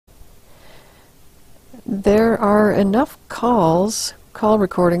There are enough call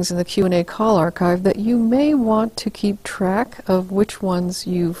recordings in the Q&A call archive that you may want to keep track of which ones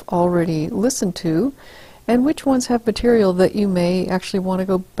you've already listened to and which ones have material that you may actually want to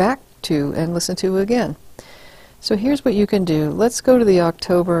go back to and listen to again. So here's what you can do. Let's go to the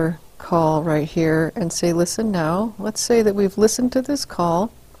October call right here and say listen now. Let's say that we've listened to this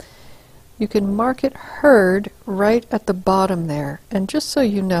call. You can mark it heard right at the bottom there. And just so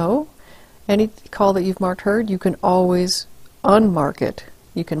you know, any call that you've marked heard, you can always unmark it.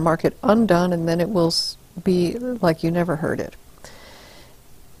 You can mark it undone and then it will be like you never heard it.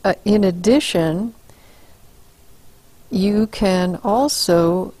 In addition, you can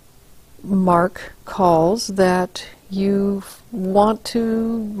also mark calls that you want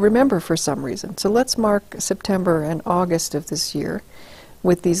to remember for some reason. So let's mark September and August of this year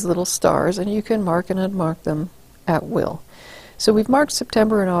with these little stars, and you can mark and unmark them at will. So we've marked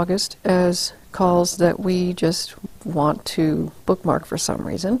September and August as calls that we just want to bookmark for some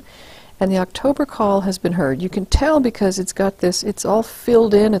reason. And the October call has been heard. You can tell because it's got this, it's all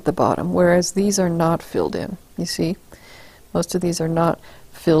filled in at the bottom, whereas these are not filled in. You see? Most of these are not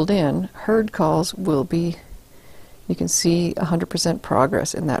filled in. Heard calls will be, you can see 100%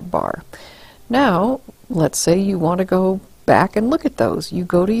 progress in that bar. Now, let's say you want to go back and look at those. You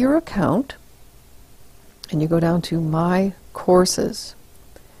go to your account and you go down to My Courses.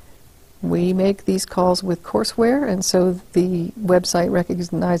 We make these calls with courseware, and so the website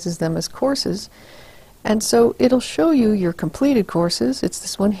recognizes them as courses. And so it'll show you your completed courses. It's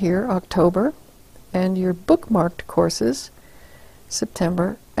this one here, October, and your bookmarked courses,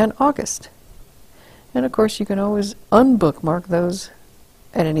 September and August. And of course you can always unbookmark those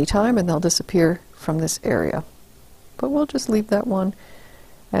at any time and they'll disappear from this area. But we'll just leave that one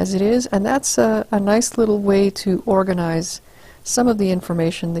as it is, and that's a nice little way to organize some of the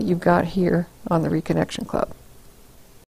information that you've got here on the Reconnection Club.